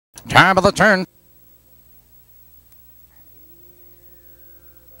Top of the turn.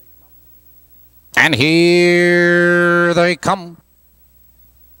 And here they come.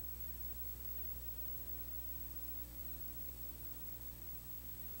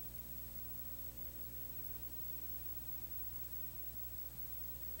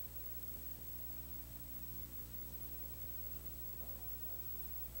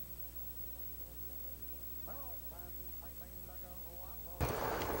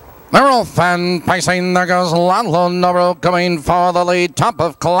 Merrill Fan Paisley, there goes Lalo Noro going for the lead. Top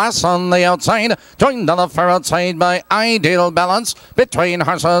of class on the outside. Joined on the far outside by Ideal Balance. Between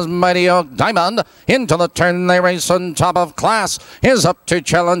horses, Mighty Oak Diamond. Into the turn they race on top of class. Is up to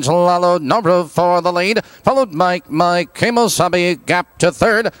challenge Lalo Noro for the lead. Followed by Mike Kemosabi, gap to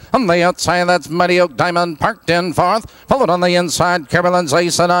third. On the outside, that's Mighty Oak Diamond parked in fourth. Followed on the inside, Carolyn's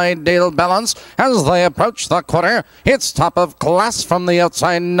Ace and Ideal Balance. As they approach the quarter, it's top of class from the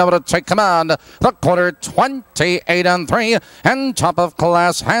outside. Noro take command. The quarter 28 and 3, and top of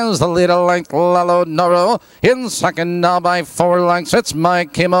class has the lead a length. Lalo Noro in second now by 4 lengths. It's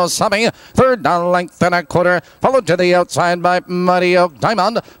Mike Kemosabi. Third down length and a quarter, followed to the outside by Mighty Oak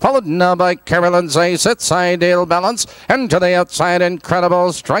Diamond. Followed now by Carolyn's Ace. It's Ideal Balance, and to the outside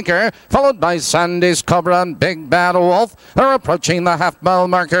Incredible Striker. Followed by Sandy's Cobra and Big Bad Wolf. They're approaching the half-mile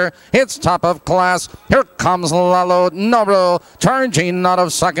marker. It's top of class. Here comes Lalo Noro charging out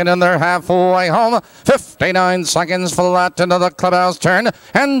of second, and they're halfway home. 59 seconds flat into the clubhouse turn,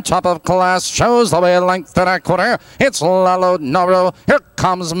 and top of class shows the way length and a quarter. It's Lalo Noro. Here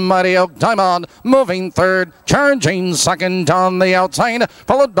comes Mighty Oak Diamond moving third, charging second on the outside,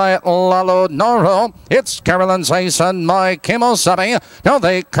 followed by Lalo Noro. It's Carolyn's Ace and Mike Kemosabi. Now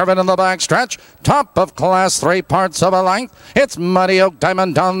they curve it in the back stretch. Top of class, 3 parts of a length. It's Mighty Oak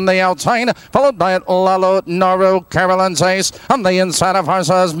Diamond on the outside, followed by Lalo Noro, Carolyn's Ace. On the inside of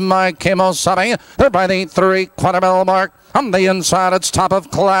horses, Mike Kemosabi. They're by the 3/4 mile mark. On the inside, it's top of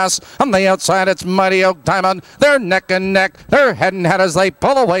class. On the outside, it's Mighty Oak Diamond. They're neck and neck. They're head and head as they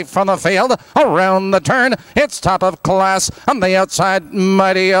pull away from the field. Around the turn, it's top of class. On the outside,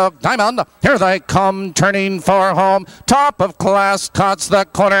 Mighty Oak Diamond. Here they come, turning for home. Top of class cuts the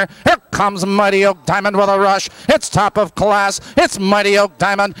corner. Here comes Mighty Oak Diamond with a rush. It's top of class. It's Mighty Oak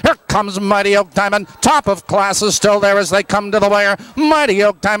Diamond. Here comes Mighty Oak Diamond. Top of class is still there as they come to the wire. Mighty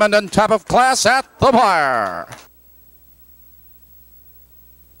Oak Diamond and top of class at the wire.